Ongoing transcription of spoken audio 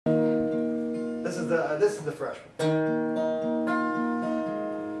the Freshman.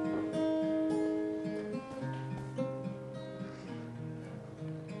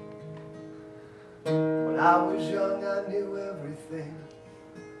 When I was young, I knew everything.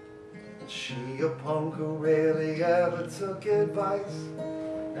 And she, a punk who rarely ever took advice.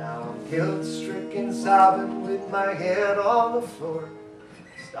 Now I'm guilt-stricken, sobbing with my head on the floor.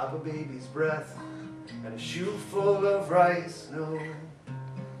 Stop a baby's breath and a shoe full of rice. No,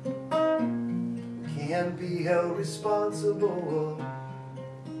 can't be held responsible,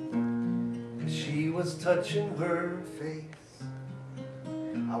 'cause she was touching her face.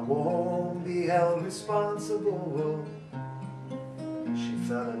 I won't be held responsible. She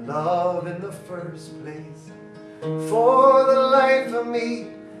fell in love in the first place. For the life of me,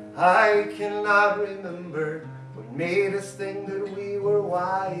 I cannot remember what made us think that we were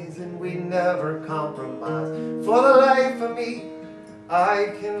wise and we never compromised. For the life of me,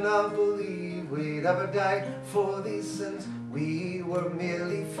 I cannot believe we'd ever die for these sins. We were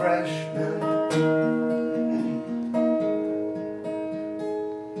merely freshmen.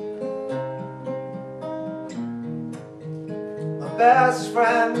 My best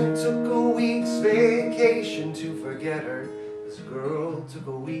friend took a week's vacation to forget her. This girl took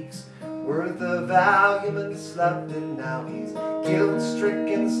a week's worth of Valium and slept, and now he's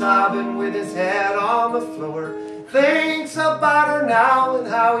guilt-stricken, sobbing with his head on the floor. Thinks about her now and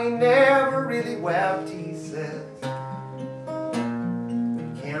how he never really wept. He says we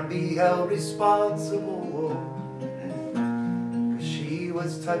can't be held responsible, 'cause she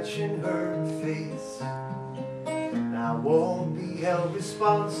was touching her face. And I won't be held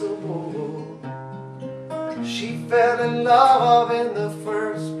responsible. She fell in love in the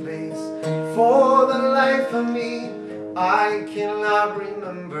first place. For the life of me, I cannot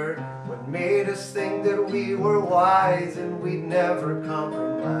remember what made us think that we were wise and we'd never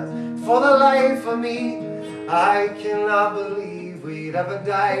compromise. For the life of me, I cannot believe we'd ever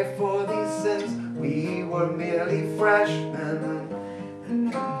die for these sins. We were merely freshmen.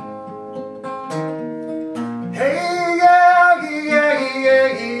 Hey, yeah, yeah, yeah,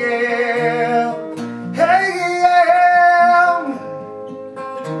 yeah. Hey, yeah.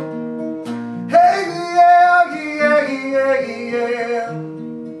 Hey, yeah, yeah, yeah, yeah.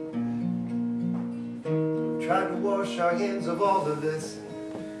 Tried to wash our hands of all of this.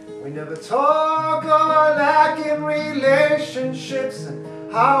 We never talk or lack in relationships, and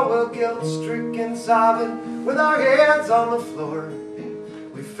how we're guilt-stricken, sobbing with our heads on the floor.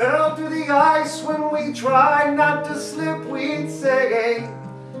 We fell through the ice when we tried not to slip. We'd say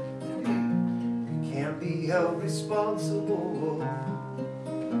we can't be held responsible,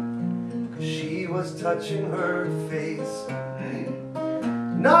 'cause she was touching her face.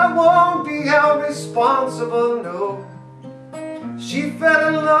 And I won't be held responsible, no. She fell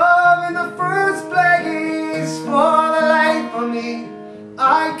in love in the first place. For the life of me,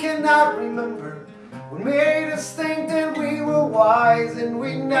 I cannot remember what made us think that we were wise and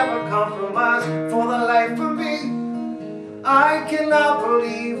we never compromised. For the life of me, I cannot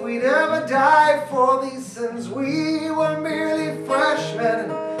believe we'd ever die for these sins. We were merely freshmen.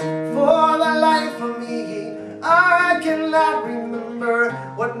 For the life of me, I cannot remember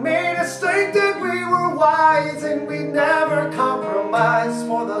what made us think that we were wise and we never compromised.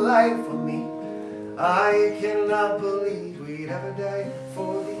 For the life of me, I cannot believe we'd ever die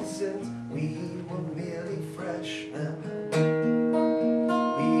for these sins. We were merely freshmen.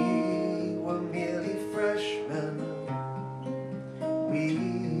 We were merely freshmen. We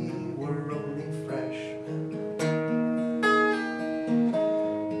were only freshmen.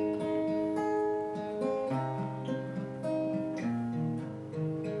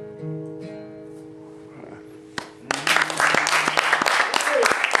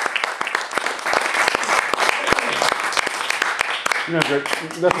 You know, Greg,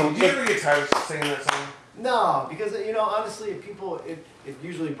 Do you ever get tired of singing that song? No, because honestly, people it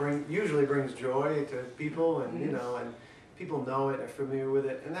usually brings joy to people, and and people know it, are familiar with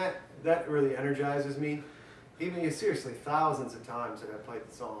it, and that really energizes me. Even seriously, thousands of times that I played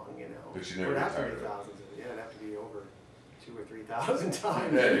the song, But you never it would get have to tired be of it. thousands. It'd have to be over 2,000 or 3,000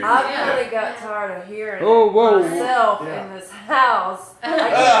 times. Yeah, I really got tired of hearing myself Yeah. in this house.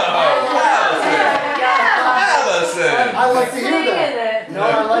 Allison! I like to hear that. Singing it. No,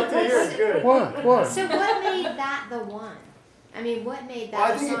 I like to hear it. Good. what? So what made that the one? I mean, what made that Well,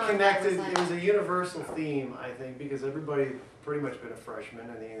 I the think song it that connected. was like- It was a universal theme, I think, because everybody pretty much been a freshman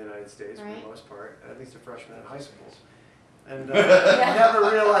in the United States for Right. the most part, at least a freshman in high schools. And I never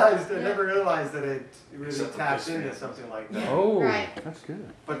realized that it really Except for tapped this into man. something like that. Oh, Right. that's good.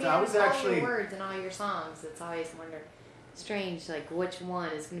 But I mean, I was all actually. your words and all your songs. It's always strange, like which one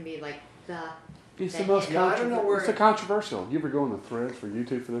is going to be like the It's the most Yeah, I don't know where it's a controversial. You ever go on the threads for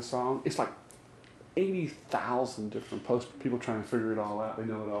YouTube for this song? It's like 80,000 different posts. People trying to figure it all out. They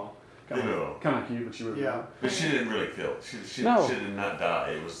know it all. Kind of like you, but you really don't. But she didn't really kill. She did not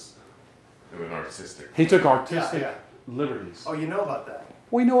die. It was artistic. He took artistic liberties. Oh, you know about that?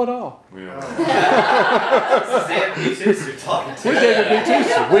 We know it all. We know. You're talking to.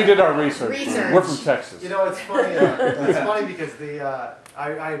 We did our research. We're from Texas. You know, it's funny. It's funny because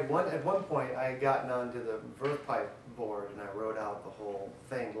at one point I had gotten onto the Verve Pipe board and I wrote out the whole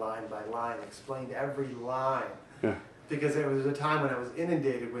thing line by line, explained every line. Yeah. Because there was a time when I was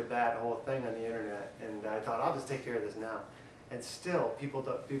inundated with that whole thing on the internet, and I thought I'll just take care of this now. And still, people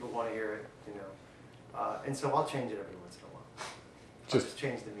want to hear it, you know. And so I'll change it every once in a while. Just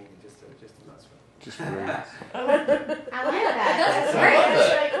change the meaning, just to mess with it. Just really. I like that. That's great. That's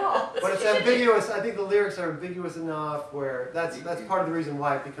really cool. But it's ambiguous. I think the lyrics are ambiguous enough where that's part of the reason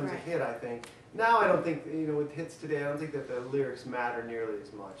why it becomes a hit, I think. Now I don't think, you know, with hits today, I don't think that the lyrics matter nearly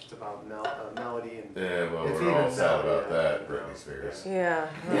as much. It's about melody and... Yeah, well, we're all sad about that, Britney Spears. Yeah.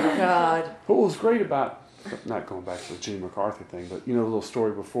 Oh, God. What was great about, not going back to the Gene McCarthy thing, but you know the little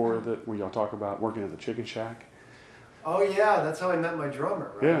story before that where y'all talk about working at the chicken shack? Oh yeah, that's how I met my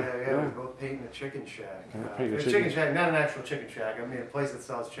drummer, right? Yeah. We were both painting a chicken shack. Painting a chicken shack, not an actual chicken shack. I mean a place that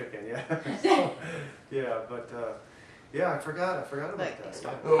sells chicken, yeah. So, yeah, but yeah, I forgot about that.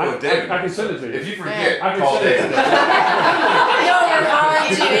 Yeah. Oh, David. I can send it to you. If you forget, I can call send it David. He'll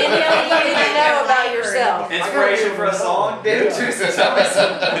remind you anything you need to know about yourself. Inspiration for a song? David, choose to tell me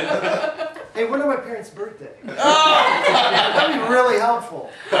something. Hey, when are my parents' birthday? That'd be really helpful.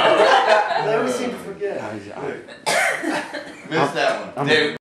 I always seem to forget. Missed that one. David.